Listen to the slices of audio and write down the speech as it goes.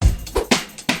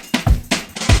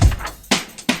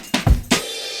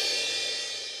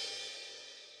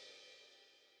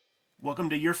Welcome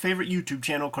to your favorite YouTube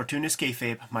channel, Cartoonist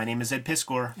Kayfabe. My name is Ed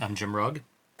Piskor. I'm Jim Rugg.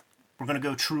 We're going to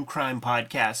go true crime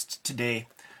podcast today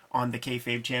on the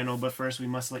Kayfabe channel, but first we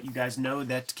must let you guys know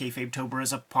that Kayfabe-tober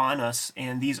is upon us,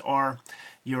 and these are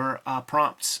your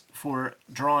prompts for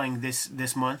drawing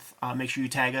this month. Make sure you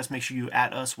tag us, make sure you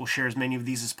at us. We'll share as many of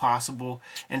these as possible,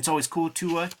 and it's always cool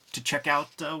to check out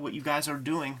what you guys are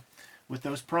doing with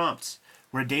those prompts.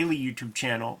 We're a daily YouTube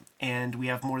channel, and we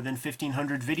have more than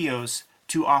 1,500 videos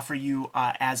to offer you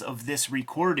as of this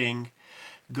recording.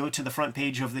 Go to the front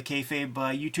page of the Kayfabe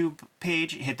YouTube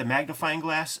page, hit the magnifying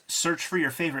glass, search for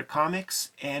your favorite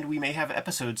comics, and we may have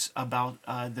episodes about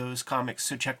those comics,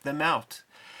 so check them out.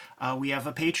 We have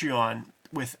a Patreon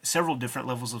with several different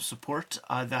levels of support.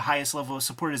 The highest level of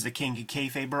support is the King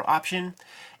Kayfaber option,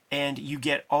 and you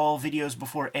get all videos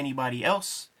before anybody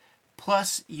else.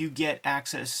 Plus, you get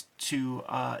access to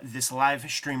this live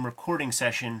stream recording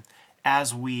session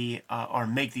as we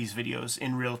make these videos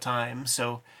in real time.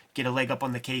 So get a leg up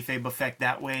on the kayfabe effect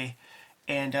that way.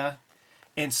 And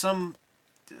in some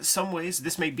ways,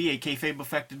 this may be a kayfabe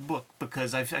affected book,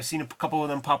 because I've seen a couple of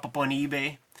them pop up on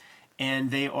eBay,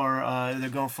 and they're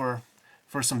going for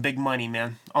some big money,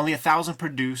 man. Only 1,000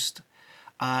 produced.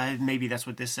 Maybe that's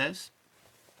what this says.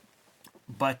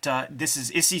 But this is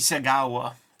ISSEI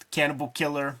SAGAWA, Cannibal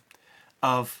Killer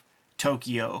of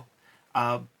Tokyo.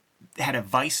 Had a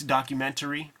Vice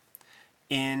documentary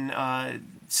in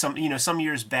some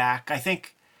years back. I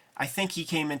think he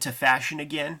came into fashion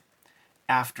again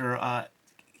after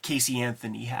Casey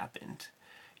Anthony happened.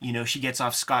 You know, she gets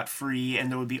off scot-free, and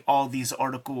there would be all these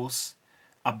articles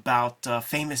about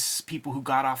famous people who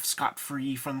got off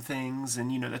scot-free from things,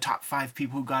 and the top 5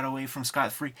 people who got away from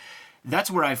scot-free.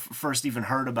 That's where I first even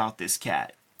heard about this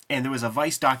cat. And there was a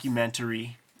Vice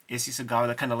documentary, ISSEI SAGAWA,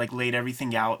 that kind of laid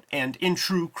everything out, and in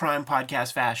true crime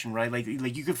podcast fashion, right? Like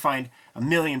you could find a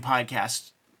million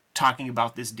podcasts talking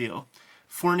about this deal.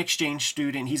 Foreign exchange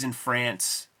student, he's in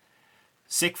France,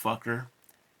 sick fucker,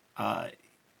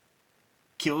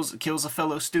 kills a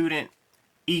fellow student,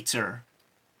 eats her,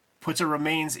 puts her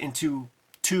remains into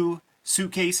 2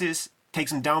 suitcases,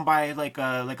 takes him down by like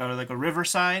a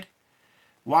riverside,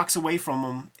 walks away from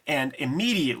him, and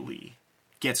immediately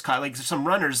gets caught. Like, some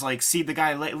runners see the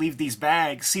guy leave these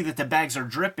bags, see that the bags are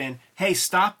dripping. Hey,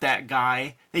 stop that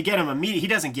guy! They get him immediately. He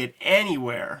doesn't get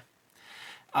anywhere.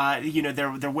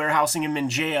 They're warehousing him in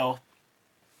jail,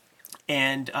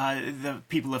 and the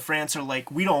people of France are like,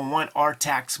 we don't want our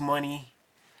tax money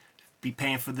be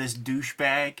paying for this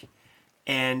douchebag.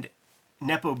 And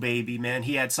Nepo Baby, man,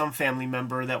 he had some family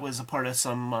member that was a part of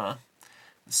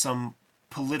some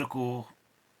political,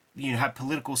 had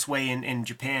political sway in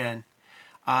Japan.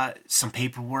 Some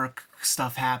paperwork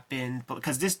stuff happened,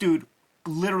 because this dude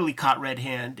literally caught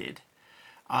red-handed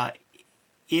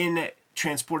in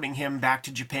transporting him back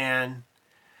to Japan.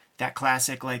 That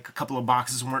classic, a couple of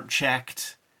boxes weren't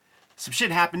checked. Some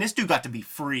shit happened. This dude got to be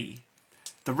free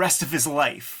the rest of his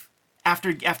life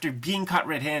after being caught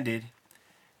red-handed,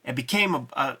 and became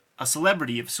a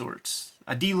celebrity of sorts,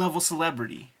 a D-level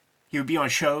celebrity. He would be on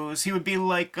shows. He would be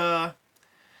like,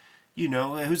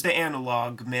 who's the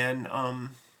analog, man?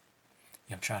 I'm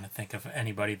trying to think of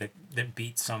anybody that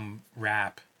beat some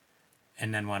rap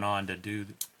and then went on to do...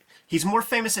 He's more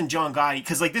famous than John Gotti,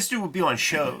 because, this dude would be on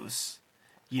shows,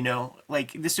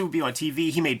 this dude would be on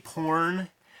TV. He made porn,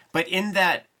 but in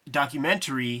that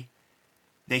documentary,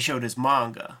 they showed his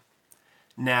manga.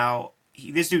 Now,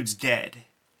 this dude's dead.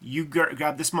 You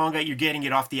grab this manga, you're getting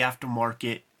it off the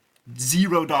aftermarket.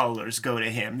 $0 go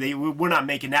to him. We're not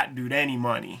making that dude any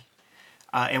money.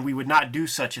 And we would not do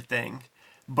such a thing.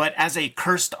 But as a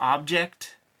cursed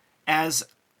object, as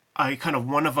a kind of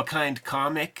one-of-a-kind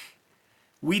comic,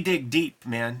 we dig deep,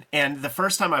 man. And the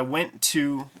first time I went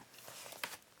to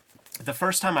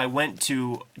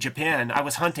Japan, I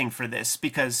was hunting for this,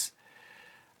 because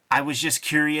I was just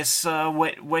curious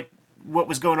what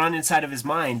was going on inside of his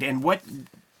mind, and what...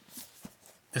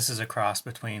 This is a cross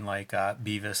between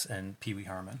Beavis and Pee Wee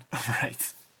Herman.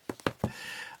 Right.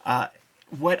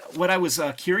 What I was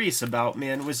curious about,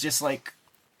 man, was just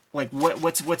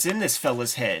what's in this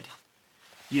fella's head?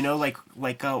 What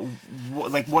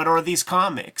are these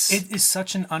comics? It is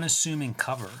such an unassuming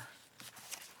cover.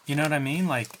 You know what I mean?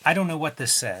 I don't know what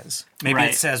this says. Maybe right.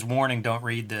 It says, warning, don't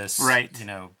read this. Right.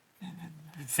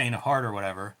 Faint of heart or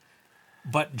whatever.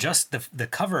 But just the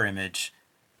cover image,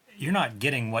 you're not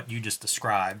getting what you just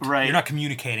described. Right. You're not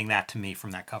communicating that to me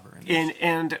from that cover image.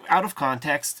 And out of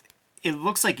context, it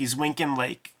looks like he's winking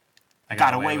I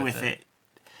got away with it.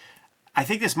 I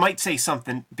think this might say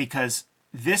something, because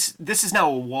this is now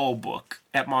a wall book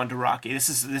at Mandarake. This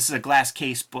is a glass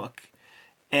case book,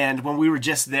 And when we were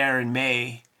just there in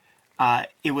May,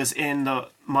 it was in the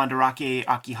Mandarake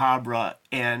Akihabara,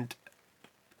 and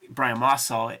Brian Moss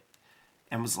saw it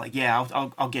and was like, "Yeah,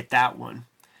 I'll get that one."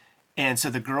 And so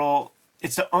the girl,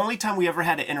 it's the only time we ever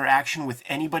had an interaction with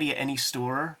anybody at any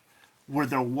store where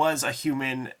there was a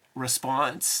human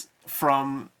response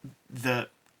from the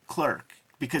clerk,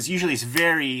 because usually it's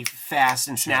very fast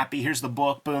and snappy. Here's the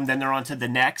book, boom, then they're on to the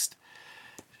next.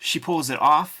 She pulls it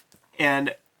off,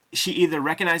 and she either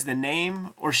recognized the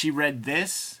name or she read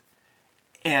this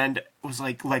and was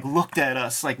like looked at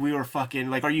us like we were fucking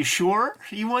like, "Are you sure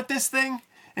you want this thing?"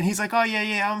 And he's like, "Oh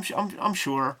yeah, I'm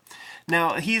sure."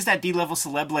 Now, he is that D-level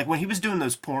celeb. Like, when he was doing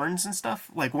those porns and stuff,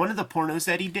 like, one of the pornos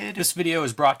that he did... This video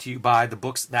is brought to you by the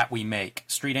books that we make.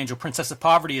 Street Angel Princess of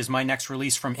Poverty is my next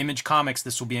release from Image Comics.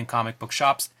 This will be in comic book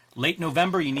shops late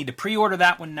November. You need to pre-order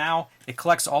that one now. It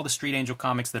collects all the Street Angel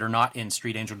comics that are not in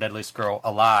Street Angel Deadliest Girl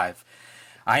Alive.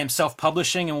 I am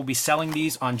self-publishing and will be selling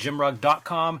these on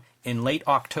jimrugg.com in late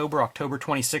October, October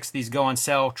 26th. These go on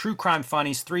sale. True Crime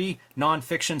Funnies, 3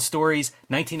 non-fiction stories,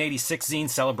 1986 zine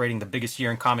celebrating the biggest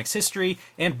year in comics history,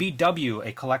 and BW,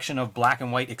 a collection of black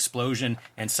and white explosion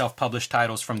and self-published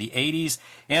titles from the 80s,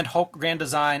 and Hulk Grand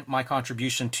Design, my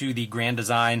contribution to the Grand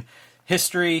Design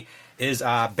history, is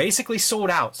basically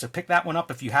sold out. So pick that one up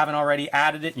if you haven't already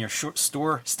added it and your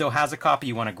store still has a copy.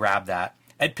 You want to grab that.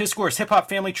 Ed Piskor's Hip Hop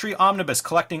Family Tree Omnibus,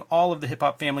 collecting all of the Hip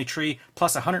Hop Family Tree,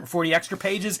 plus 140 extra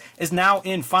pages, is now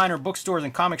in finer bookstores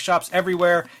and comic shops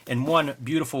everywhere in one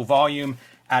beautiful volume.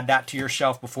 Add that to your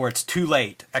shelf before it's too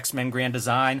late. X-Men Grand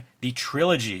Design, the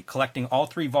trilogy, collecting all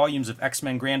 3 volumes of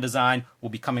X-Men Grand Design, will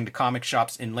be coming to comic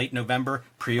shops in late November.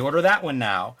 Pre-order that one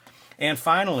now. And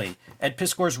finally, Ed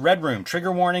Piskor's Red Room,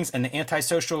 Trigger Warnings, and the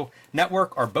Antisocial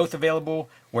Network are both available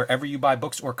wherever you buy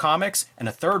books or comics. And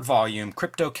a 3rd volume,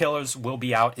 Crypto Killers, will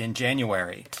be out in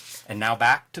January. And now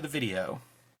back to the video.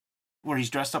 Where he's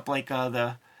dressed up like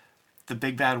the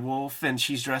big bad wolf, and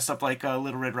she's dressed up like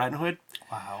Little Red Riding Hood.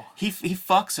 Wow. He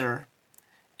fucks her,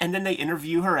 and then they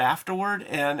interview her afterward,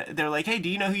 and they're like, "Hey, do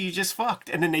you know who you just fucked?"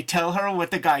 And then they tell her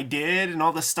what the guy did and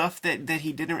all the stuff that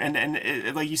he did,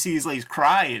 and like, you see these ladies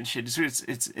cry and shit.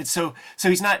 It's so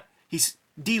he's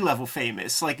D-level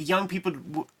famous. Like, young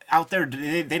people out there,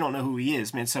 they don't know who he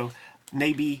is, man. So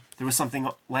maybe there was something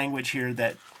language here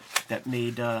that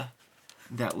made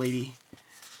that lady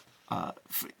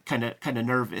kind of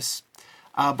nervous.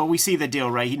 But we see the deal,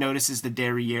 right? He notices the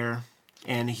derriere,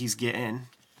 and he's getting...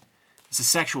 It's a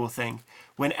sexual thing.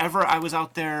 Whenever I was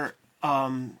out there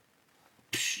 2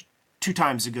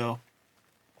 times ago,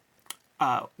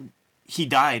 he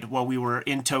died while we were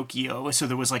in Tokyo. So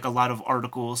there was like a lot of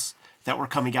articles that were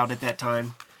coming out at that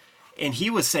time. And he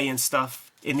was saying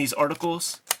stuff in these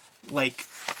articles like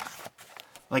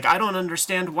I don't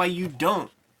understand why you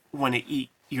don't want to eat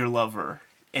your lover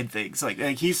and things. Like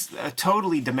he's a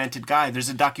totally demented guy. There's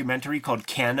a documentary called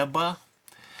Cannibal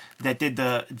that did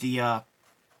the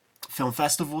film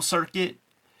festival circuit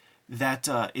that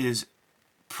is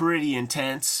pretty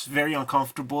intense, very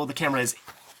uncomfortable. The camera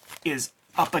is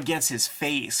up against his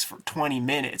face for 20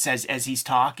 minutes as he's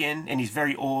talking, and he's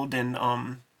very old and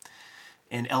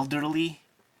elderly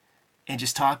and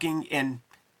just talking. And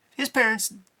his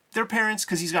parents, their parents,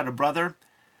 because he's got a brother,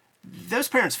 those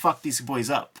parents fuck these boys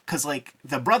up, because like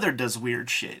the brother does weird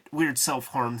shit, weird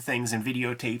self-harm things, and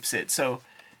videotapes it. So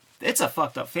it's a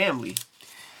fucked up family.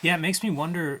 Yeah, it makes me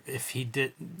wonder if he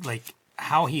did, like,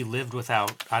 how he lived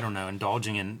without, I don't know,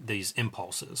 indulging in these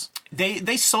impulses.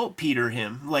 They saltpeter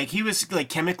him. Like, he was, like,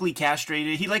 chemically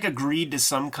castrated. He, like, agreed to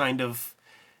some kind of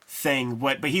thing.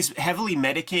 But he's heavily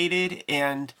medicated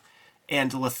and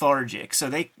lethargic. So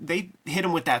they hit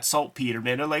him with that saltpeter,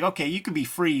 man. They're like, okay, you could be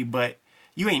free, but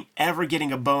you ain't ever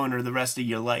getting a boner the rest of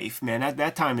your life, man.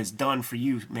 That time is done for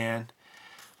you, man.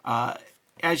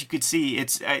 As you could see,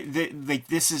 it's like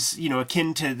this is, you know,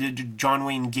 akin to the John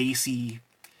Wayne Gacy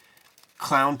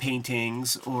clown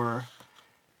paintings, or,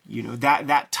 you know,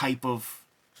 that type of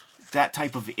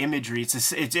imagery.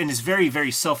 It's very, very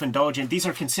self-indulgent. These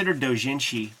are considered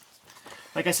doujinshi.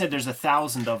 Like I said, there's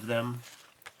 1,000 of them.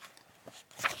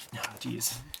 Oh,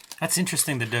 jeez. That's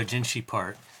interesting, the doujinshi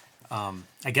part.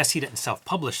 I guess he didn't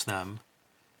self-publish them.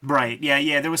 Right.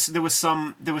 Yeah. There was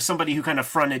somebody who kind of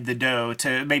fronted the dough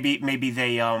to maybe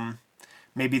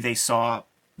they saw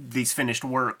these finished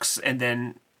works and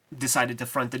then decided to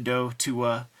front the dough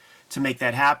to make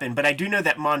that happen. But I do know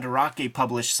that Mandarake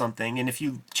published something, and if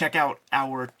you check out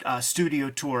our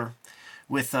studio tour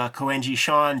with Koenji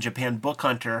Sean, Japan Book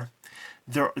Hunter,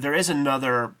 there is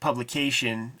another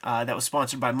publication that was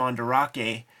sponsored by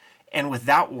Mandarake, and with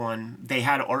that one they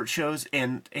had art shows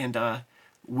and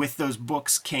with those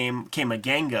books came a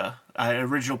ganga,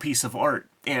 original piece of art,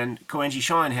 and Koenji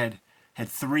Sean had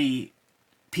 3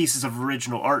 pieces of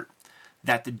original art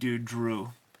that the dude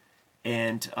drew,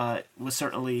 and was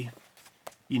certainly,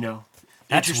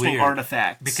 That's interesting weird,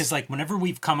 artifacts. because like whenever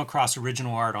we've come across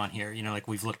original art on here, like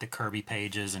we've looked at Kirby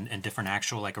pages and different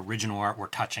actual like original art, we're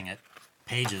touching it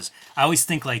pages. I always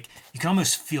think like you can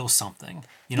almost feel something,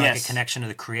 like a Yes. connection to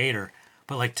the creator,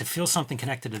 but like to feel something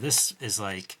connected to this is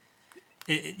like,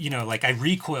 like I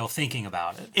recoil thinking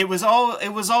about it. It was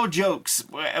all jokes,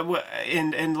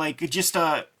 and like just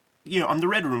I'm the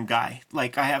Red Room guy.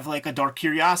 Like I have like a dark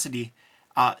curiosity,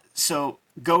 so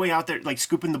going out there like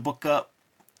scooping the book up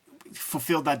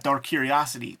fulfilled that dark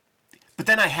curiosity. But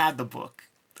then I had the book,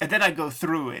 and then I go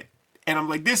through it, and I'm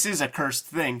like, this is a cursed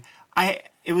thing.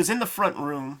 It was in the front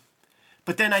room,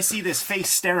 but then I see this face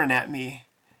staring at me,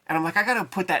 and I'm like, I gotta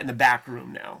put that in the back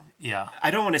room now. Yeah. I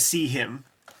don't want to see him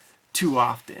too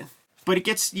often. But it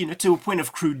gets, to a point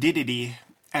of crudity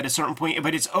at a certain point.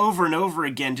 But it's over and over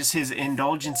again, just his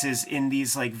indulgences in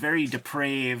these like very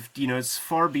depraved, it's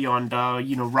far beyond,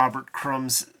 Robert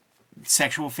Crumb's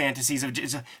sexual fantasies of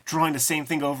just drawing the same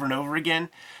thing over and over again.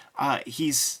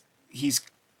 He's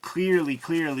clearly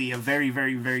a very,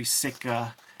 very, very sick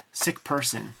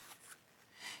person.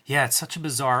 Yeah, it's such a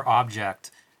bizarre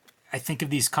object. I think of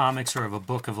these comics or of a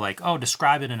book of like, oh,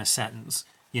 describe it in a sentence,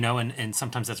 and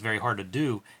sometimes that's very hard to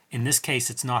do. In this case,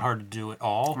 it's not hard to do at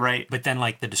all. Right. But then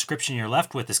like the description you're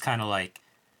left with is kind of like,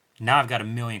 now I've got a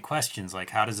million questions. Like,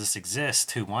 how does this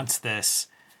exist? Who wants this?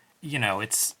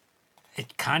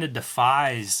 It kind of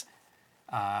defies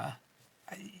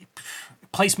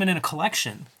placement in a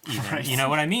collection. Even. Right. You know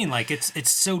what I mean? Like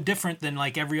it's so different than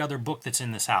like every other book that's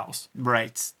in this house.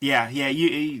 Right. Yeah.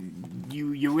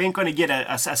 You ain't gonna get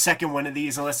a second one of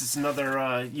these unless it's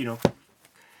another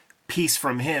piece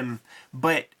from him.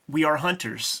 But we are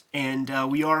hunters, and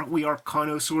we are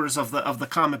connoisseurs of the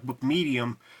comic book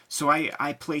medium. So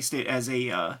I placed it as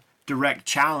a direct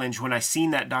challenge when I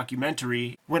seen that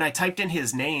documentary. When I typed in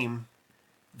his name,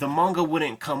 the manga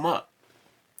wouldn't come up.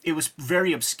 It was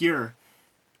very obscure.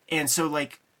 And so,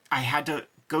 like, I had to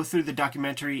go through the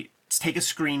documentary, take a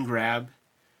screen grab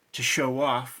to show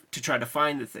off, to try to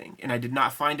find the thing. And I did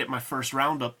not find it my first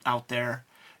roundup out there.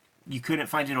 You couldn't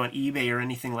find it on eBay or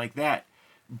anything like that.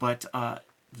 But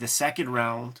the second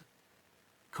round,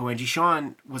 Koenji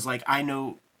Sean was like, I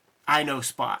know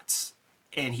spots.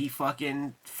 And he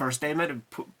fucking, first day I met him,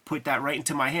 put that right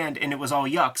into my hand, and it was all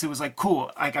yucks. It was like, cool,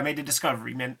 like I made a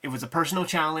discovery, man. It was a personal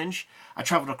challenge. I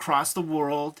traveled across the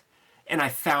world, and I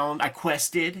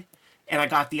quested, and I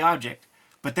got the object.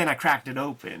 But then I cracked it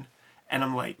open, and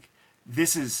I'm like,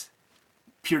 this is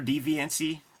pure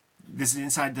deviancy. This is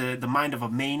inside the mind of a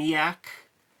maniac.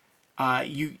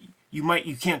 You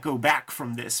can't go back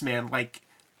from this, man. Like,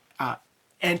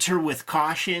 enter with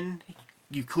caution.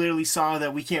 You clearly saw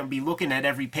that we can't be looking at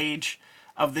every page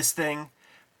of this thing.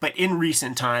 But in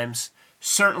recent times,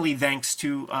 certainly thanks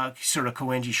to sort of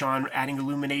Koenji Sean adding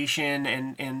illumination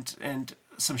and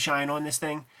some shine on this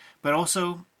thing, but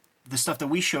also the stuff that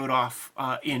we showed off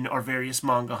in our various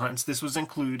manga hunts. This was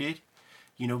included.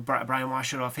 Brian Wash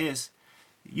showed off his.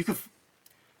 You could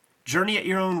journey at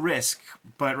your own risk,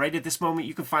 but right at this moment,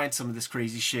 you can find some of this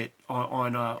crazy shit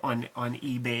on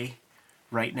eBay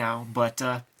right now. But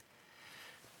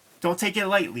don't take it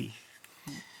lightly.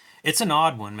 It's an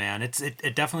odd one, man.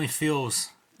 It definitely feels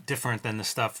different than the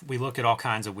stuff. We look at all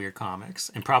kinds of weird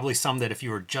comics, and probably some that if you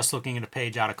were just looking at a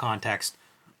page out of context,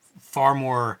 far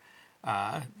more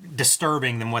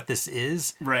disturbing than what this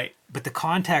is. Right. But the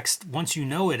context, once you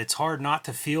know it, it's hard not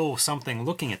to feel something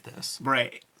looking at this.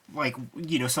 Right. Like,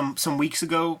 some weeks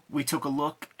ago, we took a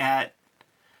look at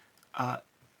a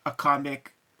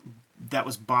comic that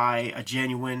was by a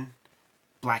genuine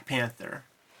Black Panther.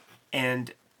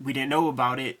 And we didn't know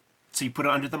about it, so you put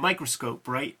it under the microscope,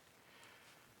 right?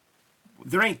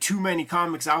 There ain't too many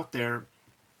comics out there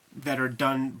that are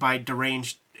done by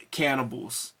deranged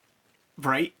cannibals,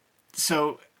 right?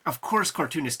 So, of course,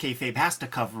 Cartoonist Kayfabe has to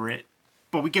cover it,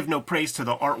 but we give no praise to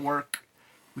the artwork.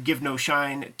 We give no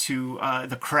shine to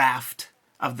the craft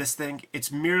of this thing.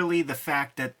 It's merely the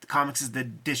fact that the comics is the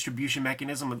distribution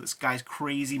mechanism of this guy's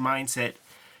crazy mindset,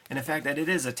 and the fact that it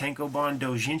is a Tankobon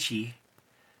doujinshi,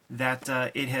 that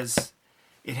it has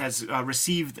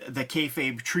received the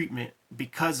kayfabe treatment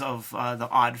because of the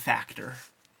odd factor.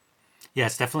 Yeah,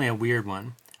 it's definitely a weird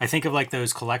one. I think of like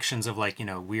those collections of like,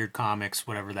 weird comics,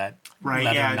 whatever that right,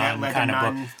 leather yeah, nun that leather kind nun.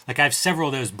 of book. Like I have several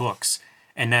of those books,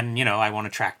 and then I want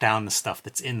to track down the stuff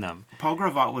that's in them. Paul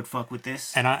Gravatt would fuck with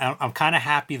this, and I'm kind of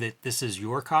happy that this is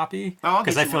your copy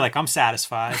because I feel like I'm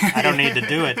satisfied. I don't need to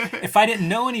do it. If I didn't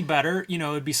know any better,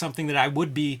 it'd be something that I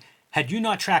would be Had you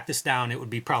not tracked this down, it would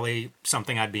be probably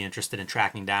something I'd be interested in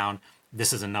tracking down.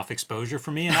 This is enough exposure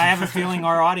for me, and I have a feeling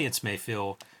our audience may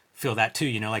feel that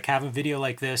too. Like have a video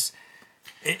like this.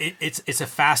 It's a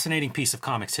fascinating piece of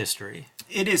comics history.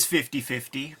 It is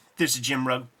 50-50. There's a Jim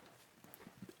Rugg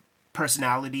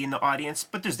personality in the audience,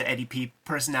 but there's the Eddie P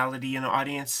personality in the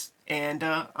audience. And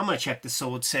I'm going to check the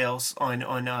sold sales on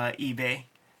eBay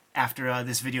after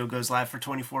this video goes live for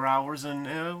 24 hours, and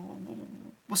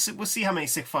we'll see how many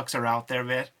sick fucks are out there,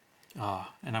 man.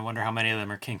 And I wonder how many of them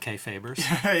are King K-Fabers.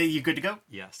 You good to go?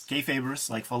 Yes. K-Fabers,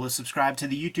 like, follow, subscribe to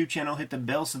the YouTube channel, hit the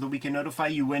bell so that we can notify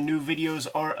you when new videos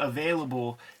are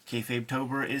available.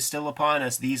 K-Fabetober is still upon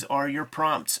us. These are your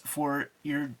prompts for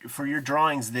your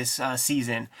drawings this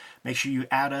season. Make sure you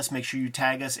add us, make sure you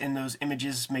tag us in those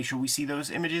images, make sure we see those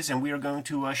images, and we are going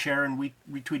to share and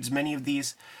retweet as many of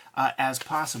these as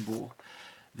possible.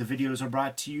 The videos are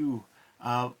brought to you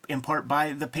in part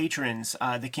by the patrons.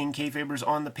 The King Kayfabers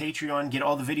on the Patreon get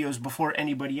all the videos before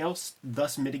anybody else,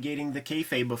 thus mitigating the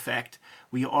kayfabe effect.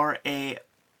 We are a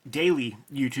daily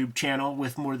YouTube channel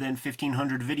with more than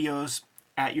 1,500 videos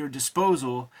at your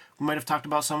disposal. We might have talked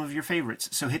about some of your favorites.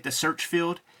 So hit the search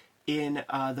field in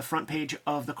the front page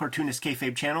of the Cartoonist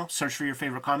Kayfabe channel. Search for your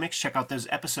favorite comics. Check out those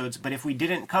episodes. But if we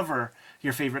didn't cover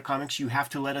your favorite comics, you have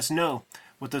to let us know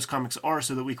what those comics are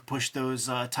so that we can push those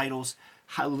titles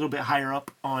a little bit higher up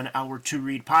on our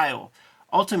to-read pile.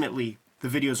 Ultimately, the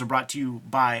videos are brought to you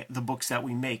by the books that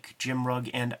we make. Jim Rugg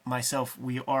and myself,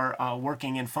 we are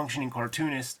working and functioning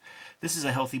cartoonists. This is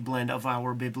a healthy blend of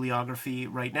our bibliography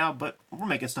right now, but we're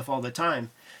making stuff all the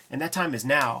time. And that time is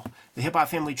now. The Hip Hop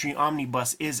Family Tree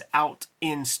Omnibus is out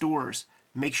in stores.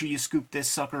 Make sure you scoop this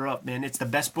sucker up, man. It's the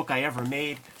best book I ever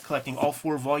made, collecting all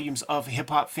 4 volumes of Hip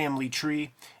Hop Family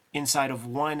Tree inside of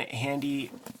one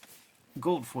handy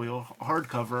gold foil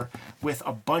hardcover with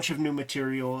a bunch of new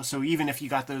material. So even if you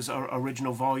got those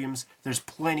original volumes, there's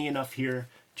plenty enough here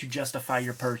to justify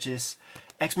your purchase.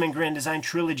 X-Men Grand Design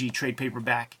Trilogy trade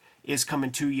paperback is coming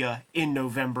to you in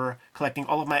November, collecting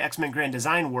all of my X-Men Grand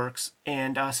Design works,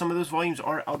 and some of those volumes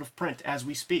are out of print as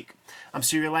we speak. I'm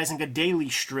serializing a daily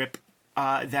strip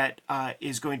that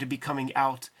is going to be coming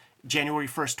out January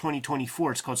 1st,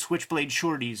 2024. It's called Switchblade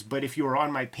Shorties, but if you are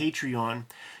on my Patreon,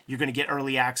 you're going to get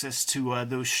early access to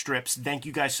those strips. Thank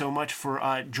you guys so much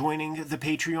for joining the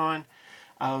Patreon.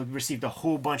 I received a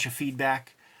whole bunch of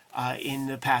feedback in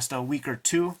the past week or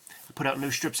two. I put out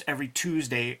new strips every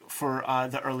Tuesday for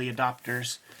the early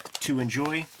adopters to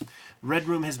enjoy. Red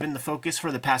Room has been the focus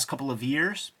for the past couple of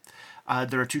years.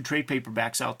 There are 2 trade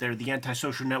paperbacks out there, The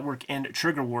Antisocial Network and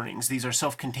Trigger Warnings. These are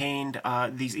self-contained.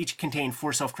 These each contain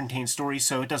 4 self-contained stories,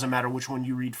 so it doesn't matter which one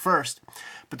you read first.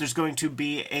 But there's going to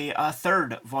be a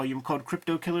 3rd volume called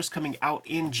Crypto Killers coming out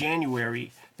in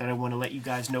January that I want to let you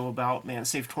guys know about. Man,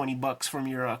 save $20 from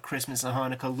your Christmas and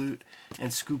Hanukkah loot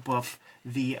and scoop up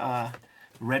the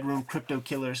Red Room Crypto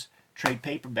Killers trade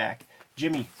paperback.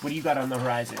 Jimmy, what do you got on the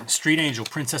horizon? Street Angel,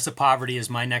 Princess of Poverty is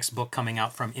my next book coming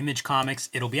out from Image Comics.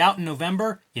 It'll be out in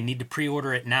November. You need to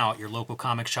pre-order it now at your local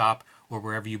comic shop or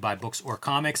wherever you buy books or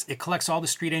comics. It collects all the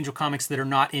Street Angel comics that are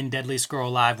not in Deadliest Girl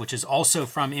Alive, which is also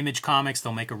from Image Comics.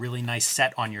 They'll make a really nice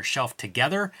set on your shelf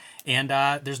together, and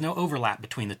there's no overlap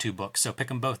between the 2 books, so pick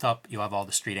them both up. You'll have all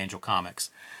the Street Angel comics.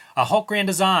 Hulk Grand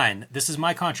Design. This is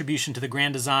my contribution to the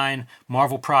Grand Design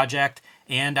Marvel project,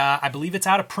 and I believe it's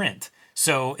out of print.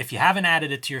 So if you haven't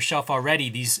added it to your shelf already,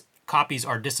 these copies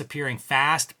are disappearing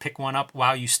fast. Pick one up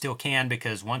while you still can,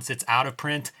 because once it's out of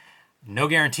print, no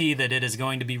guarantee that it is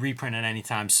going to be reprinted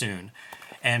anytime soon.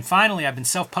 And finally, I've been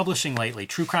self-publishing lately.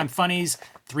 True Crime Funnies,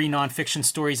 3 nonfiction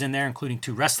stories in there, including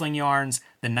 2 wrestling yarns,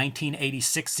 the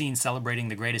 1986 zine celebrating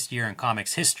the greatest year in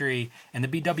comics history, and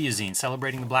the BW zine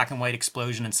celebrating the black and white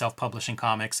explosion in self-publishing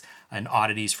comics and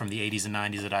oddities from the 80s and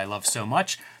 90s that I love so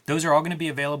much. Those are all going to be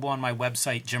available on my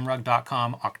website,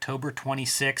 jimrugg.com, October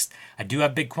 26th. I do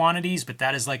have big quantities, but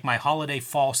that is like my holiday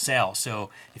fall sale.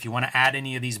 So if you want to add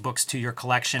any of these books to your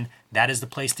collection, that is the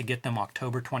place to get them,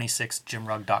 October 26th,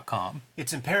 jimrugg.com.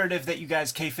 It's imperative that you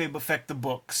guys kayfabe affect the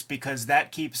books, because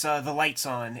that keeps the lights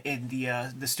on in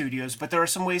the studios. But there are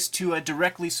some ways to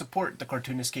directly support the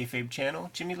Cartoonist Kayfabe channel.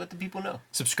 Jimmy, let the people know.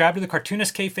 Subscribe to the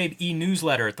Cartoonist Kayfabe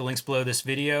e-newsletter at the links below this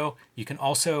video. You can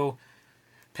also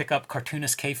pick up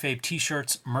Cartoonist Kayfabe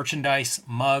t-shirts, merchandise,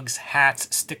 mugs,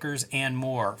 hats, stickers, and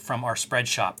more from our spread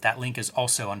shop. That link is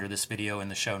also under this video in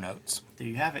the show notes. There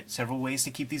you have it. Several ways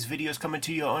to keep these videos coming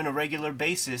to you on a regular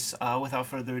basis. Without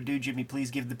further ado, Jimmy,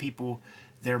 please give the people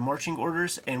their marching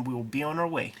orders, and we will be on our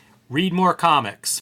way. Read more comics.